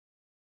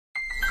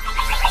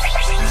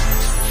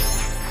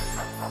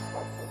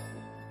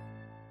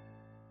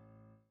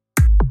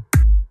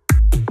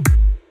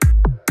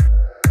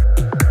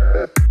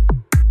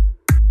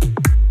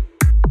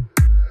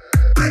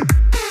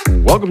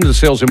Welcome to the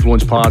Sales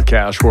Influence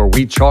Podcast, where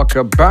we talk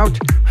about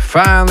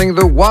finding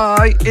the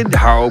why in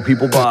how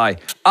people buy.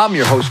 I'm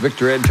your host,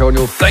 Victor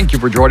Antonio. Thank you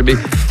for joining me.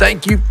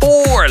 Thank you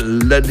for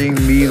lending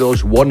me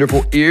those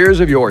wonderful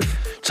ears of yours.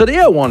 Today,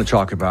 I want to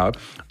talk about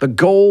the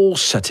goal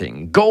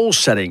setting. Goal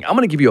setting. I'm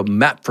going to give you a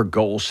map for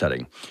goal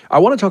setting. I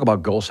want to talk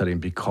about goal setting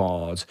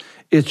because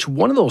it's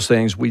one of those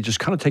things we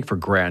just kind of take for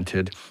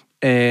granted.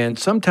 And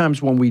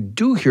sometimes when we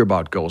do hear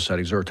about goal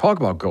settings or talk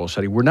about goal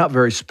setting, we're not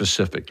very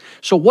specific.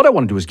 So what I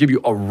want to do is give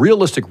you a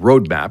realistic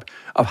roadmap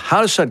of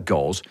how to set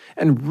goals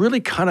and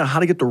really kind of how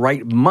to get the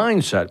right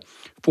mindset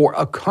for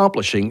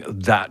accomplishing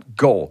that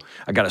goal.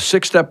 I got a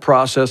 6-step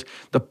process.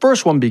 The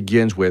first one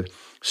begins with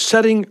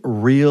setting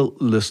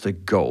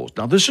realistic goals.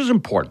 Now, this is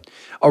important.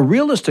 A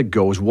realistic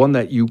goal is one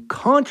that you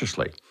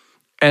consciously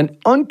and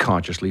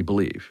unconsciously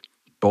believe.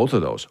 Both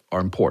of those are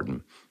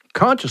important.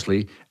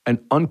 Consciously and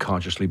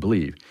unconsciously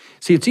believe.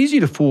 See, it's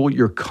easy to fool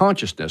your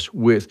consciousness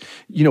with,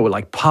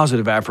 like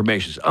positive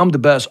affirmations. I'm the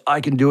best,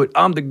 I can do it,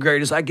 I'm the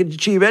greatest, I can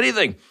achieve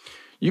anything.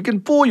 You can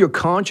fool your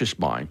conscious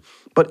mind,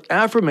 but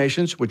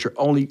affirmations, which are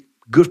only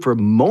good for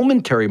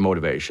momentary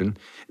motivation,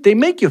 they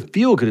make you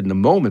feel good in the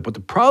moment, but the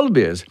problem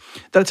is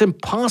that it's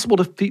impossible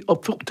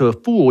to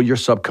fool your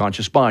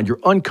subconscious mind, your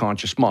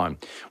unconscious mind.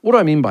 What do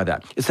I mean by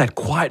that? It's that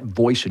quiet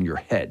voice in your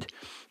head.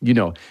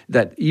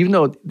 That even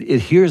though it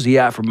hears the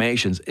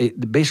affirmations,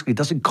 it basically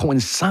doesn't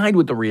coincide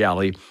with the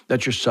reality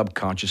that your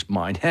subconscious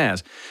mind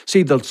has.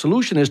 See, the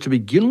solution is to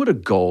begin with a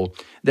goal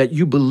that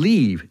you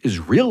believe is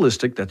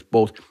realistic, that's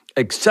both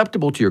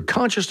acceptable to your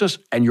consciousness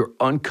and your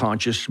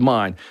unconscious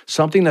mind,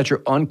 something that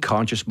your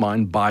unconscious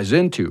mind buys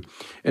into.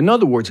 In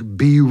other words,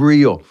 be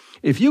real.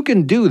 If you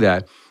can do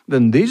that,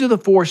 then these are the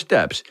 4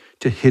 steps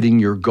to hitting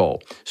your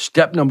goal.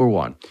 Step number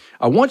 1,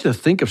 I want you to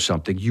think of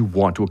something you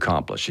want to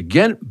accomplish.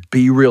 Again,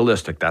 be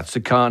realistic. That's the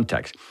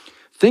context.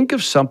 Think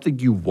of something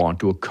you want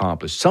to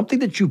accomplish, something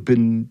that you've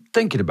been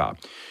thinking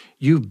about.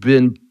 You've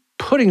been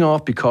putting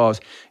off because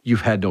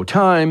you've had no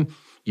time,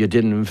 you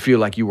didn't even feel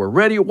like you were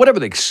ready, or whatever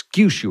the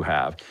excuse you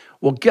have.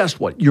 Well, guess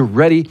what? You're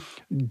ready.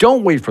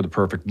 Don't wait for the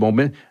perfect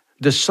moment.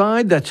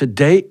 Decide that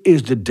today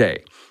is the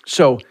day.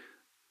 So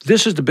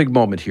this is the big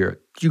moment here.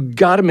 You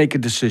got to make a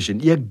decision.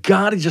 You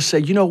got to just say,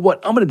 you know what?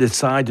 I'm going to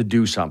decide to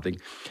do something.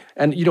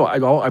 And,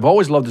 I've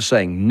always loved the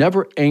saying,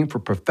 never aim for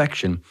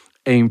perfection,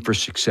 aim for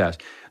success.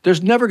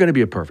 There's never going to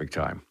be a perfect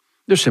time.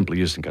 There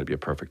simply isn't going to be a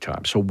perfect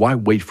time. So why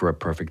wait for a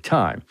perfect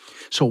time?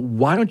 So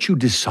why don't you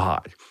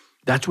decide?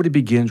 That's what it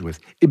begins with.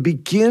 It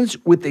begins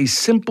with a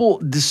simple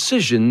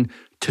decision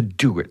to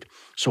do it.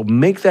 So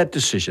make that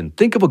decision.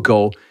 Think of a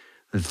goal,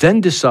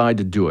 then decide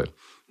to do it.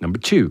 Number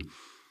 2,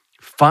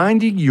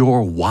 finding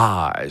your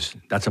whys.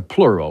 That's a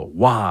plural,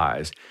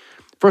 whys.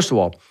 First of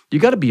all, you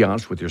got to be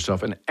honest with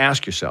yourself and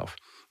ask yourself,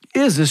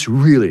 is this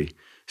really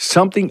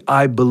something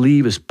I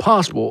believe is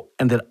possible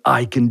and that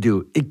I can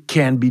do? It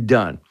can be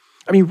done.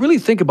 I mean, really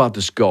think about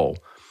this goal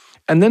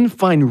and then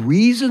find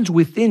reasons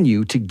within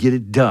you to get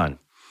it done.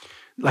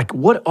 Like,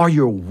 what are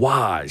your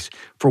whys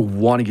for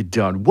wanting it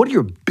done? What are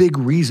your big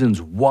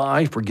reasons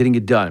why for getting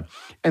it done?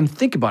 And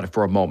think about it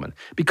for a moment,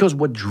 because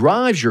what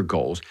drives your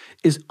goals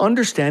is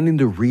understanding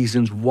the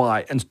reasons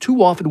why. And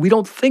too often we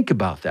don't think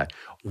about that.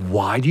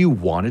 Why do you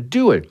want to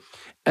do it?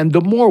 And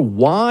the more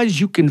whys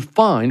you can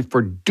find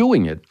for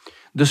doing it,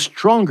 the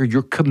stronger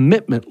your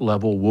commitment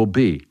level will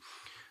be.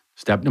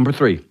 Step number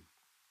 3.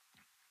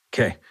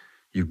 Okay,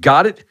 you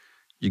got it.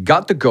 You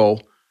got the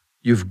goal.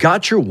 You've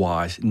got your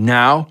whys.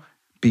 Now,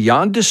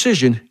 beyond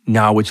decision,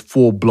 now it's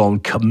full-blown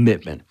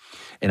commitment.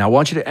 And I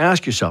want you to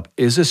ask yourself,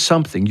 is this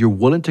something you're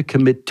willing to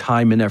commit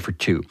time and effort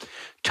to?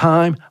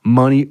 Time,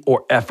 money,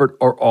 or effort,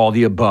 or all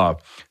the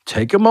above.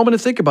 Take a moment to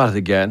think about it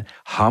again.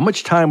 How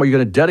much time are you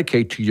going to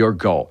dedicate to your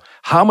goal?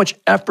 How much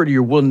effort are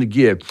you willing to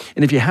give?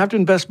 And if you have to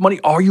invest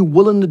money, are you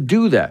willing to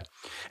do that?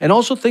 And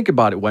also think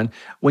about it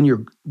when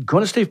you're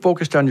going to stay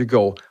focused on your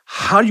goal,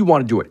 how do you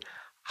want to do it?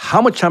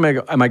 How much time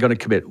am I going to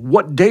commit?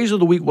 What days of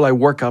the week will I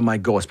work on my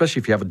goal,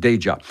 especially if you have a day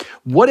job?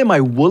 What am I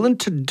willing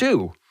to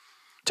do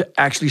to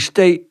actually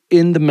stay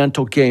in the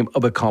mental game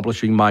of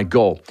accomplishing my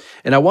goal?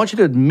 And I want you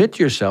to admit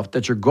to yourself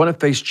that you're going to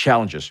face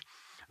challenges.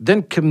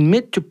 Then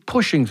commit to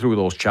pushing through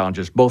those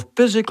challenges, both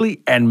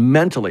physically and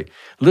mentally.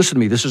 Listen to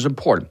me, this is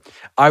important.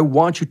 I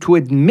want you to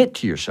admit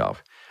to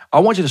yourself. I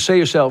want you to say to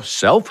yourself,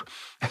 self,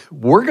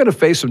 we're going to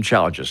face some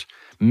challenges,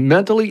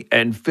 mentally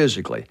and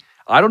physically.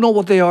 I don't know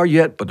what they are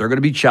yet, but they're going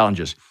to be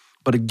challenges.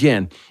 But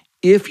again,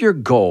 if your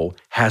goal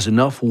has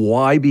enough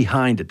why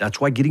behind it, that's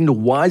why getting the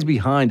whys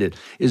behind it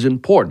is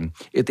important.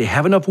 If they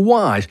have enough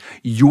whys,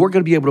 you're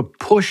going to be able to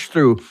push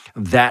through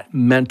that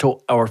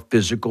mental or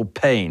physical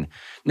pain.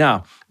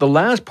 Now, the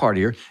last part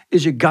here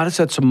is you got to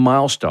set some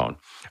milestone.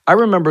 I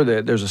remember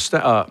that there's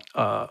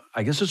I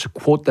guess it's a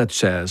quote that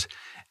says,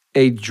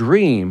 "A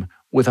dream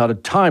without a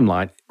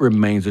timeline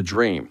remains a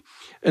dream."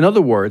 In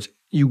other words,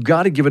 you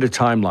got to give it a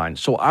timeline.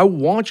 So I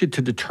want you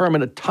to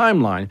determine a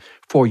timeline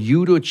for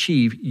you to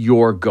achieve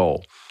your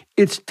goal.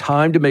 It's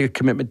time to make a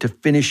commitment to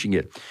finishing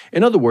it.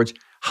 In other words,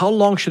 how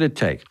long should it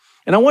take?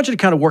 And I want you to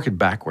kind of work it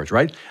backwards,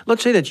 right?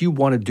 Let's say that you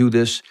want to do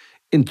this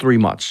in 3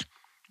 months.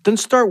 Then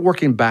start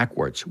working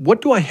backwards.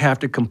 What do I have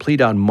to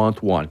complete on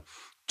month 1?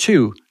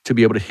 2, to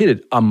be able to hit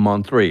it on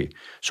month 3.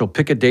 So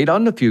pick a date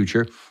on the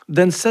future,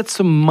 then set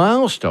some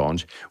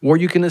milestones where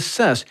you can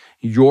assess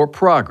your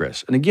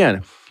progress. And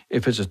again,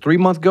 if it's a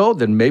 3-month goal,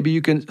 then maybe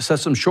you can set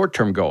some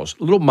short-term goals,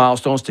 little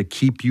milestones to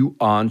keep you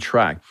on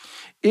track.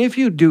 If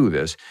you do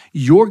this,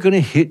 you're going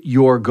to hit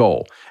your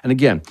goal. And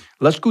again,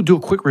 let's go do a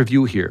quick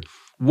review here.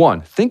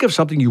 1, think of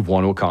something you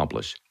want to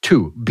accomplish.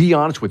 2, be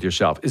honest with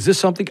yourself. Is this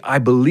something I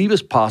believe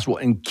is possible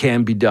and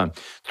can be done?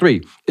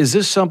 3, is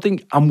this something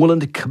I'm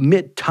willing to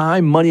commit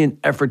time, money, and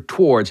effort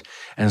towards?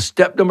 And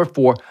step number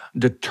 4,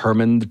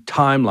 determine the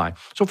timeline.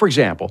 So for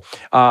example,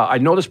 I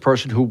know this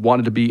person who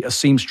wanted to be a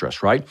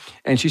seamstress, right?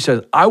 And she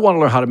says, I want to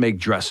learn how to make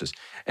dresses.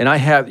 And I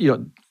have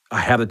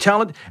the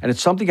talent, and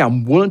it's something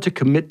I'm willing to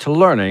commit to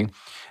learning,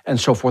 and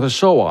so forth and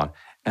so on.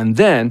 And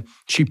then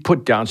she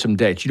put down some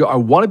dates. I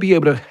want to be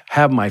able to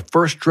have my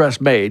first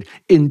dress made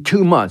in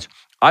 2 months.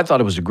 I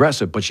thought it was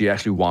aggressive, but she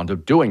actually wound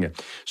up doing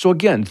it. So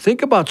again,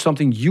 think about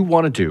something you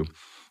want to do,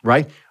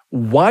 right?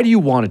 Why do you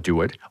want to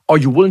do it? Are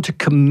you willing to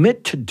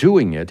commit to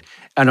doing it?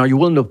 And are you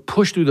willing to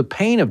push through the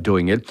pain of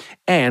doing it?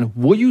 And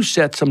will you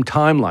set some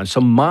timelines,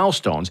 some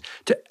milestones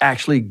to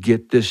actually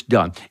get this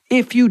done?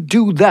 If you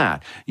do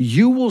that,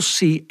 you will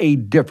see a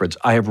difference.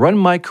 I have run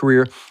my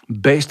career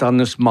based on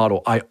this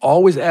model. I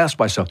always ask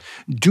myself,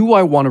 do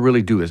I want to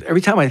really do this?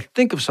 Every time I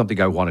think of something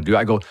I want to do,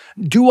 I go,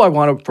 do I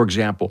want to, for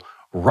example,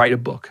 write a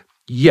book?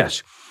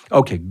 Yes.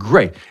 Okay,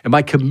 great. Am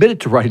I committed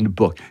to writing the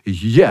book?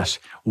 Yes.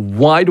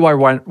 Why do I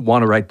want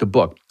to write the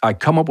book? I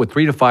come up with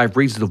 3 to 5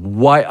 reasons of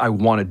why I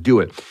want to do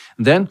it.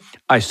 Then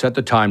I set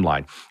the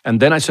timeline. And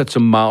then I set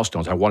some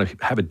milestones. I want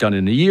to have it done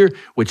in a year,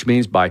 which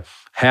means by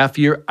half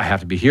year, I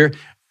have to be here.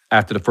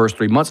 After the first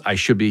 3 months, I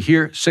should be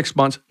here, 6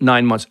 months,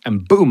 9 months,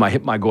 and boom, I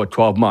hit my goal at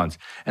 12 months.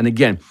 And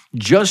again,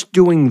 just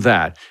doing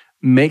that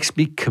makes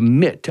me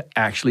commit to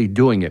actually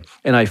doing it.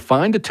 And I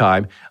find the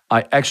time,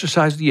 I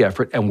exercise the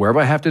effort, and wherever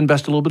I have to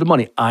invest a little bit of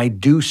money, I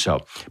do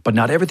so. But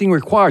not everything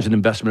requires an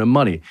investment of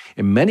money.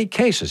 In many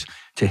cases,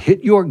 to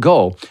hit your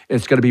goal,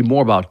 it's going to be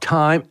more about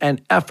time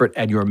and effort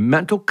and your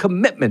mental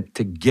commitment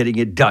to getting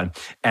it done.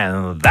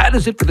 And that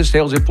is it for the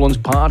Sales Influence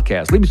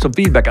Podcast. Leave me some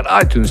feedback on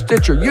iTunes,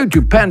 Stitcher,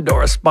 YouTube,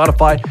 Pandora,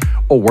 Spotify,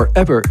 or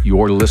wherever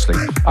you're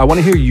listening. I want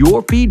to hear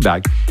your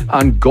feedback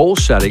on goal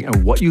setting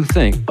and what you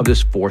think of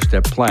this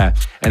 4-step plan.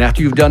 And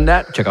after you've done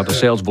that, check out the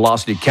Sales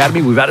Velocity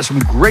Academy. We've added some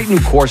great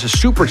new courses.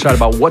 Super excited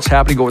about what's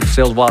happening over at the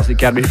Sales Velocity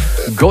Academy.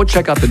 Go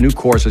check out the new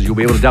courses. You'll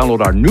be able to download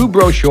our new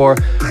brochure.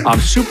 I'm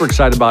super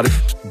excited about it.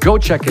 Go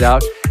check it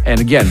out. And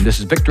again, this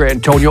is Victor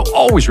Antonio,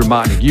 always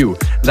reminding you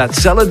that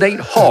selling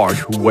ain't hard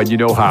when you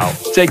know how.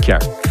 Take care.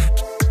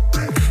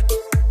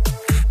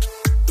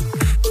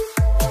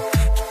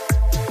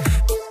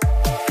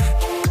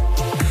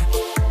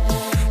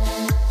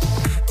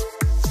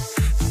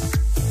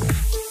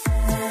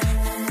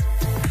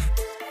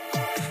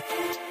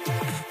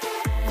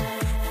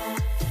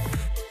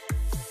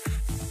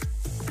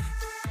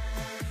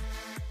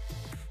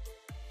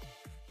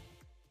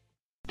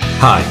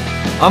 Hi,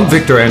 I'm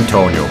Victor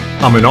Antonio.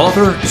 I'm an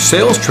author,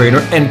 sales trainer,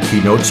 and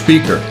keynote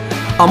speaker.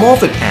 I'm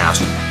often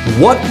asked,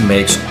 what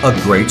makes a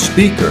great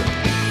speaker?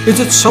 Is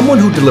it someone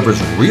who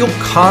delivers real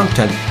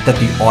content that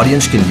the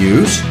audience can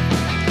use?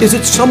 Is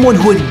it someone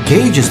who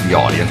engages the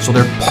audience so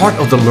they're part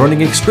of the learning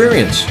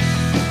experience?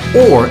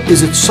 Or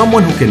is it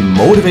someone who can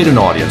motivate an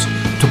audience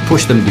to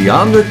push them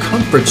beyond their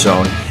comfort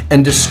zone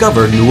and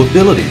discover new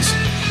abilities?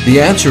 The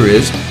answer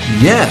is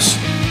yes.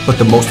 But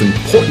the most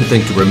important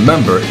thing to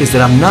remember is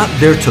that I'm not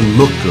there to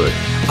look good.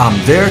 I'm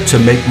there to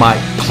make my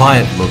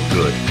client look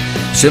good.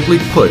 Simply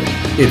put,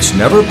 it's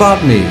never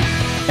about me,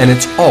 and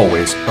it's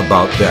always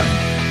about them.